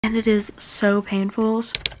and it is so painful.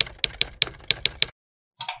 So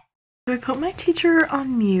I put my teacher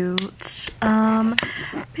on mute.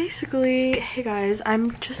 Basically, hey guys,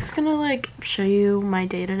 I'm just gonna like show you my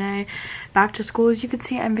day today. Back to school. As you can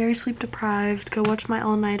see, I'm very sleep deprived. Go watch my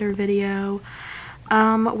all-nighter video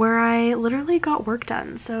where I literally got work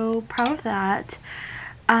done, so proud of that.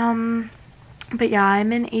 But yeah,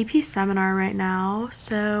 I'm in AP seminar right now,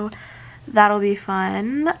 so that'll be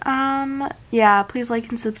fun. Yeah, please like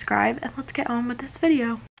and subscribe, and let's get on with this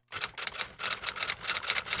video.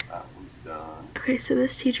 Okay, so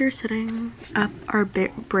this teacher is setting up our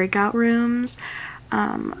breakout rooms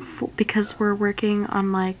because we're working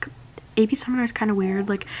on like AP seminar is kind of weird.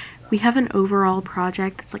 Like we have an overall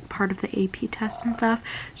project that's like part of the AP test and stuff,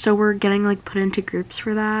 so we're getting like put into groups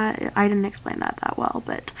for that. I didn't explain that well,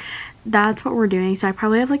 but that's what we're doing. So I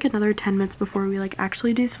probably have like another 10 minutes before we like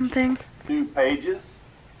actually do something. 2 pages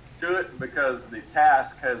to it because the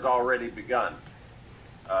task has already begun.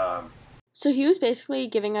 So he was basically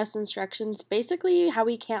giving us instructions, basically how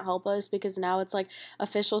he can't help us because now it's like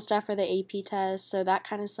official stuff for the AP test, so that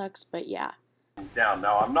kind of sucks, but yeah. Down.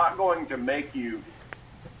 Now, I'm not going to make you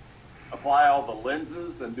apply all the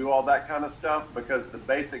lenses and do all that kind of stuff because the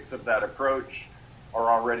basics of that approach are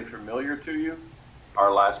already familiar to you.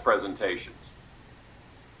 Our last presentations.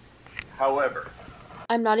 However,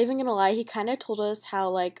 I'm not even gonna lie, he kind of told us how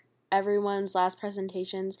like everyone's last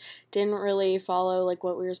presentations didn't really follow like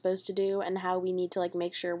what we were supposed to do and how we need to like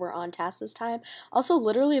make sure we're on task this time. Also,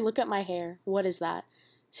 literally look at my hair. What is that?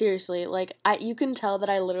 Seriously, like you can tell that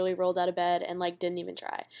I literally rolled out of bed and like didn't even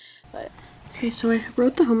try. But okay, so I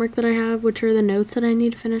wrote the homework that I have, which are the notes that I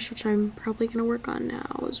need to finish, which I'm probably gonna work on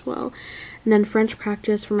now as well. And then French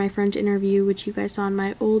practice for my French interview, which you guys saw in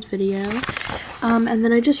my old video. And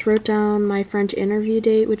then I just wrote down my French interview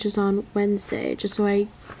date, which is on Wednesday, just so I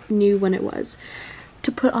knew when it was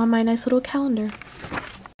to put on my nice little calendar.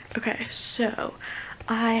 Okay, so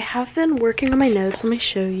I have been working on my notes. Let me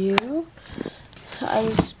show you. I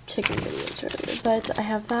was taking videos earlier, but I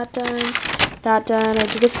have that done. I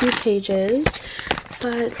did a few pages,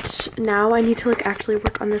 but now I need to like actually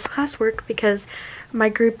work on this classwork because my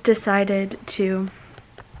group decided to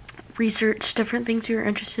research different things we were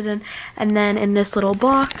interested in, and then in this little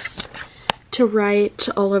box to write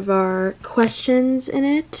all of our questions in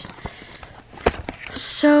it.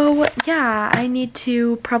 So yeah, I need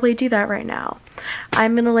to probably do that right now.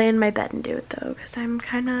 I'm gonna lay in my bed and do it though because I'm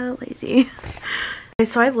kind of lazy.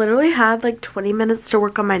 So I literally had like 20 minutes to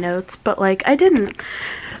work on my notes, but like I didn't.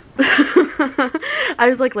 I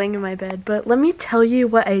was like laying in my bed, but let me tell you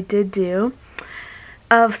what I did do.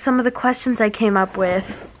 Of some of the questions I came up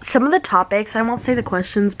with, some of the topics, I won't say the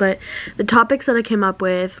questions, but the topics that I came up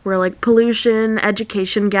with were like pollution,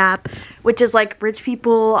 education gap, which is like rich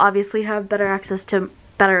people obviously have better access to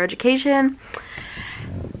better education,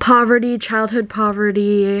 poverty, childhood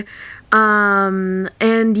poverty,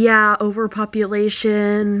 and yeah,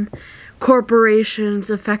 overpopulation, corporations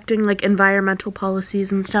affecting like environmental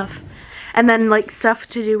policies and stuff, and then like stuff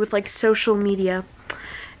to do with like social media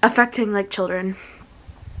affecting like children.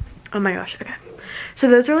 Oh my gosh, okay. So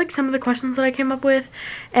those are like some of the questions that I came up with,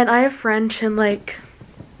 and I have French in like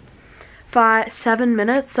 7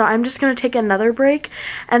 minutes, so I'm just gonna take another break,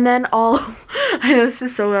 and then I'll I know this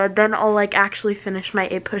is so bad, then I'll like actually finish my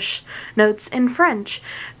push notes in French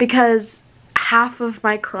because half of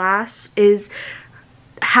my class is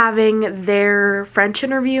having their French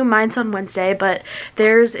interview. Mine's on Wednesday, but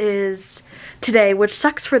theirs is today, which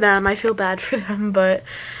sucks for them. I feel bad for them, but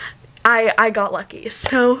I got lucky,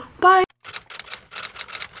 so bye.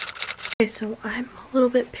 Okay, so I'm a little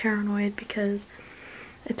bit paranoid because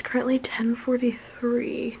it's currently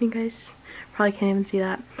 10:43. You guys probably can't even see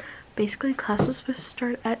that. Basically, class was supposed to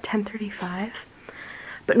start at 10:35,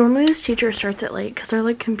 but normally this teacher starts at late because our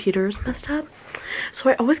like computers messed up. So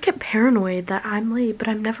I always get paranoid that I'm late, but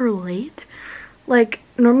I'm never late. Like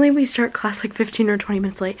normally we start class like 15 or 20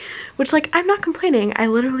 minutes late, which like I'm not complaining. I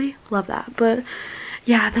literally love that, but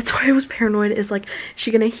yeah, that's why I was paranoid, is like, is she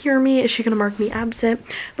gonna hear me? Is she gonna mark me absent?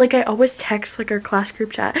 Like I always text like our class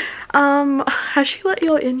group chat, has she let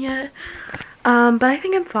y'all in yet? But I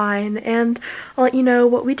think I'm fine, and I'll let you know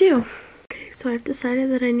what we do. Okay, so I've decided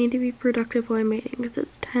that I need to be productive while I'm waiting because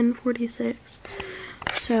it's 10:46.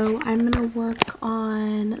 So I'm gonna work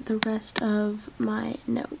on the rest of my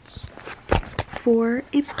notes for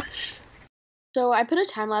a push. so I put a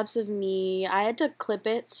time lapse of me. I had to clip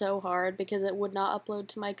it so hard because it would not upload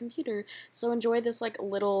to my computer. So enjoy this like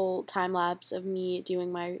little time lapse of me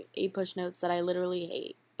doing my push notes that I literally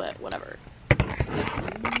hate, but whatever.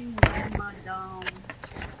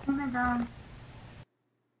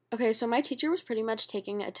 Okay, so my teacher was pretty much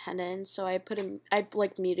taking attendance, so I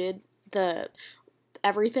like muted the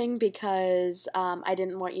everything because I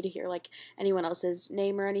didn't want you to hear like anyone else's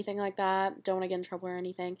name or anything like that. Don't want to get in trouble or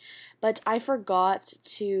anything. But I forgot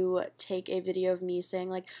to take a video of me saying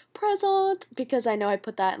like present because I know I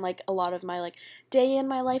put that in like a lot of my like day in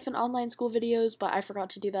my life and online school videos, but I forgot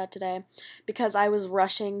to do that today because I was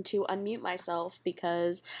rushing to unmute myself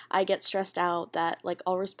because I get stressed out that like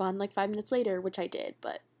I'll respond like 5 minutes later, which I did,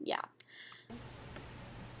 but yeah.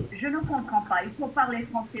 Je ne comprends pas. Il faut parler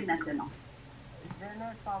français maintenant. Je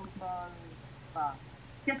ne comprends pas.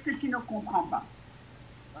 Qu'est-ce que tu ne comprends pas?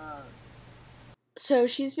 So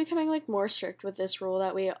she's becoming like more strict with this rule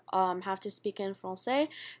that we have to speak in français,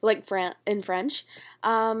 like in French,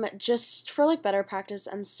 just for like better practice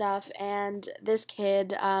and stuff. And this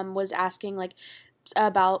kid was asking like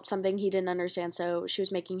about something he didn't understand, so she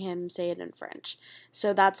was making him say it in French.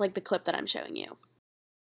 So that's like the clip that I'm showing you.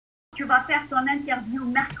 Tu vas faire ton interview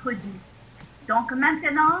mercredi. Donc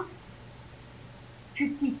maintenant,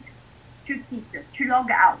 tu quittes, tu log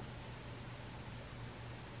out.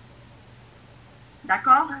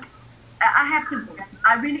 D'accord? I have to go.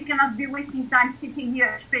 I really cannot be wasting time sitting here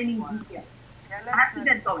explaining details. I have to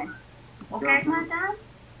get going. Okay, madame?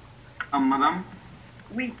 Madame?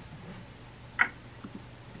 Oui.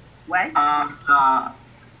 Ouais?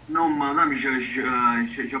 Non, madame,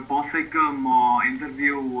 je pensais que mon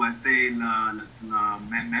interview était le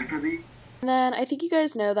mercredi. And then I think you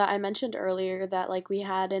guys know that I mentioned earlier that like we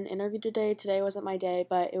had an interview today. Today wasn't my day,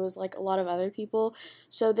 but it was like a lot of other people.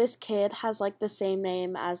 So this kid has like the same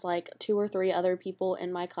name as like 2 or 3 other people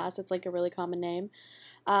in my class. It's like a really common name,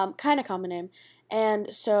 kind of common name.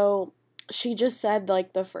 And so she just said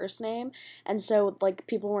like the first name, and so like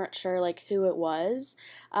people weren't sure like who it was,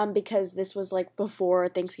 because this was like before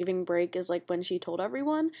Thanksgiving break is like when she told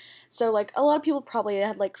everyone, so like a lot of people probably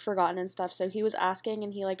had like forgotten and stuff, so he was asking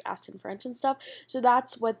and he like asked in French and stuff, so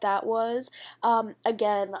that's what that was.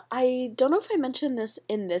 Again, I don't know if I mentioned this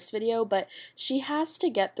in this video, but she has to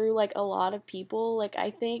get through like a lot of people. Like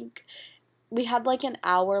I think we had like an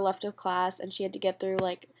hour left of class and she had to get through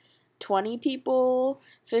like 20 people,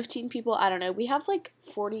 15 people, I don't know. We have like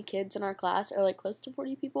 40 kids in our class, or like close to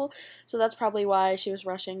 40 people, so that's probably why she was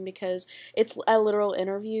rushing, because it's a literal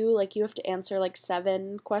interview. Like you have to answer like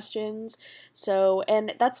 7 questions, so,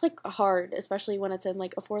 and that's like hard, especially when it's in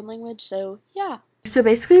like a foreign language, so yeah. So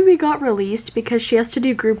basically we got released because she has to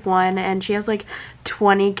do group 1 and she has like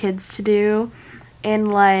 20 kids to do in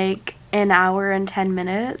like an hour and 10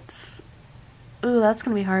 minutes. Ooh, that's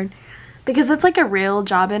gonna be hard. Because it's like a real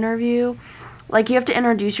job interview. Like you have to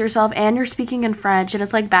introduce yourself and you're speaking in French and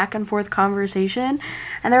it's like back and forth conversation.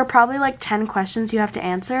 And there are probably like 10 questions you have to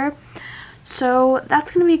answer. So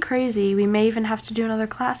that's going to be crazy. We may even have to do another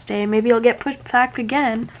class day. Maybe I'll get pushed back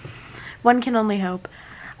again. One can only hope.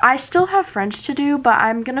 I still have French to do, but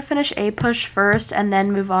I'm going to finish A-Push first and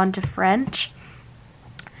then move on to French.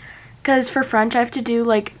 Because for French, I have to do,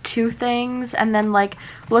 like, 2 things and then, like,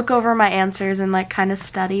 look over my answers and, like, kind of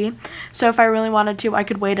study. So if I really wanted to, I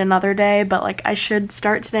could wait another day, but, like, I should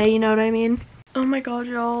start today, you know what I mean? Oh my god,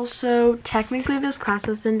 y'all. So technically this class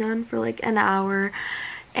has been done for, like, an hour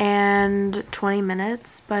and 20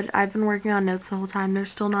 minutes, but I've been working on notes the whole time. They're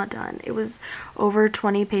still not done. It was over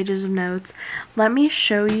 20 pages of notes. Let me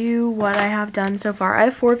show you what I have done so far. I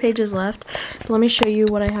have 4 pages left, but let me show you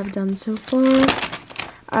what I have done so far.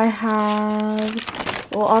 I have,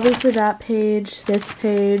 well, obviously that page, this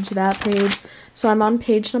page, that page. So I'm on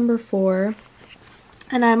page number 4.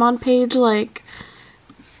 And I'm on page, like,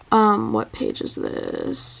 what page is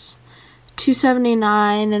this?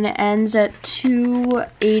 279, and it ends at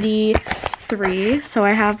 283. So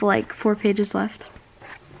I have, like, 4 pages left.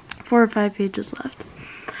 4 or 5 pages left.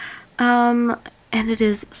 And it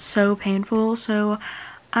is so painful, so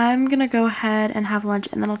I'm gonna go ahead and have lunch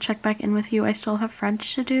and then I'll check back in with you. I still have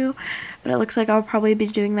French to do, but it looks like I'll probably be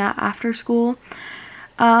doing that after school.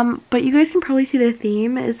 But you guys can probably see the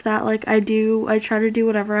theme is that, like, I try to do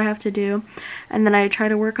whatever I have to do, and then I try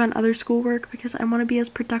to work on other schoolwork because I want to be as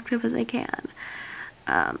productive as I can.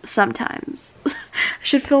 Sometimes. I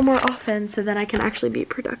should film more often so then I can actually be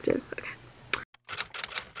productive.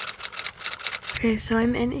 Okay, so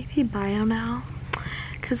I'm in AP Bio now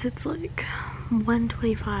because it's like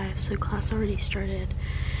 1:25, so class already started.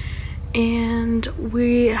 And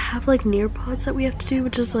we have like Nearpods that we have to do,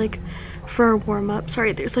 which is like for our warm-up.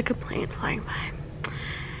 Sorry, there's like a plane flying by.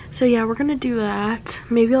 So yeah, we're gonna do that.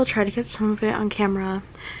 Maybe I'll try to get some of it on camera,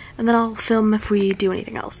 and then I'll film if we do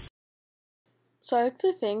anything else. So I like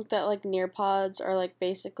to think that like Nearpods are like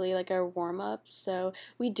basically like a warm up. So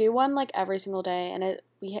we do one like every single day, and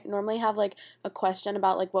we normally have like a question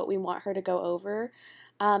about like what we want her to go over,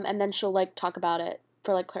 and then she'll like talk about it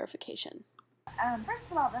for like clarification.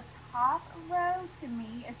 First of all, the top row to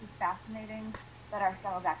me is just fascinating that our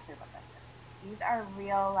cells actually look like this. These are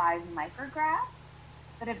real live micrographs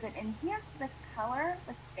that have been enhanced with color,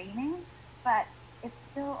 with staining, but it's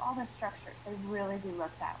still all the structures. They really do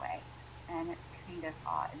look that way. And it's kind of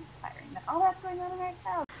awe-inspiring that all that's going on in our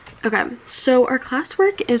cells. Okay, so our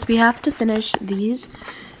classwork is we have to finish these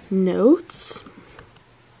notes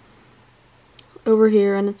over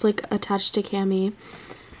here, and it's like attached to Cami.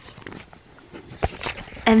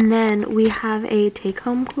 And then we have a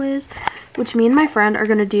take-home quiz, which me and my friend are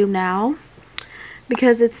gonna do now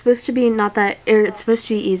because it's supposed to be it's supposed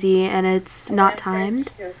to be easy and it's not timed.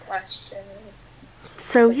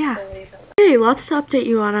 So yeah. Hey, lots to update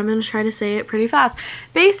you on. I'm going to try to say it pretty fast.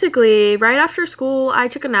 Basically, right after school, I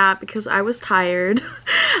took a nap because I was tired.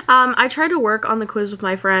 I tried to work on the quiz with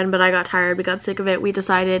my friend, but I got tired. We got sick of it. We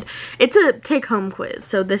decided it's a take-home quiz,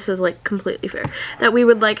 so this is like completely fair. That we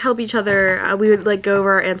would like help each other. We would like go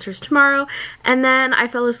over our answers tomorrow. And then I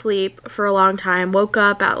fell asleep for a long time. Woke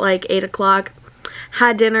up at like 8 o'clock.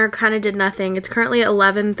 Had dinner, kind of did nothing. It's currently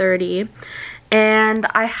 11:30. And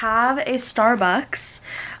I have a Starbucks.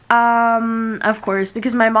 Of course,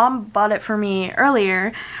 because my mom bought it for me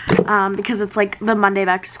earlier, because it's like the Monday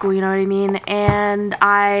back to school, you know what I mean, and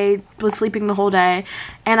I was sleeping the whole day,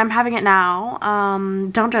 and I'm having it now,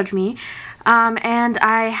 don't judge me, and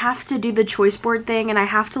I have to do the choice board thing, and I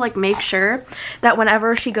have to like make sure that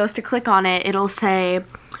whenever she goes to click on it, it'll say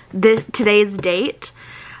today's date,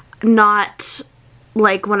 not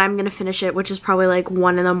like when I'm gonna finish it, which is probably like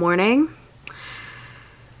 1 in the morning.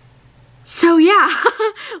 So yeah,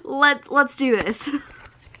 let's do this.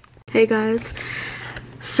 Hey guys,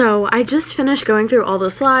 so I just finished going through all the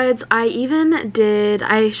slides. I even did,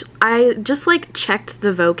 I just like checked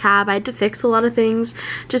the vocab. I had to fix a lot of things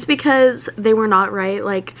just because they were not right.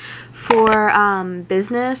 Like for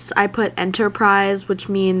business, I put enterprise, which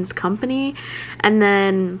means company, and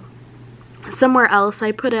then somewhere else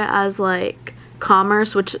I put it as like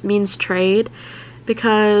commerce, which means trade,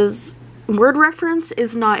 because word reference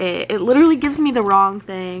is not it. It literally gives me the wrong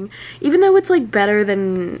thing, even though it's like better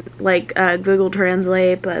than like Google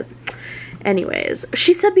Translate. But anyways,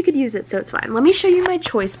 she said we could use it, so it's fine. Let me show you my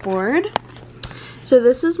choice board. So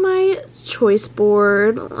this is my choice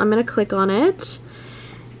board. I'm gonna click on it,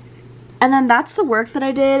 and then that's the work that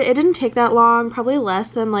I did. It didn't take that long, probably less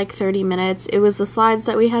than like 30 minutes. It was the slides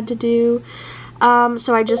that we had to do,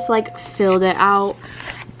 so I just like filled it out.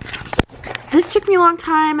 This took me a long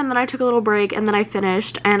time, and then I took a little break, and then I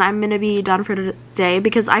finished, and I'm gonna be done for today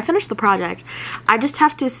because I finished the project. I just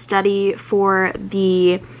have to study for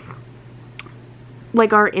the,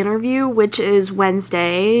 like, our interview, which is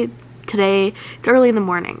Wednesday. Today, it's early in the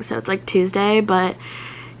morning, so it's like Tuesday, but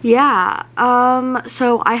yeah,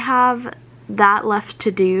 so I have that left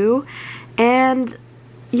to do, and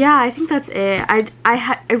yeah, I think that's it.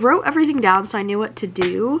 I wrote everything down so I knew what to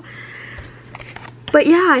do. But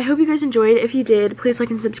yeah, I hope you guys enjoyed. If you did, please like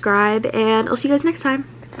and subscribe, and I'll see you guys next time.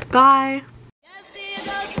 Bye!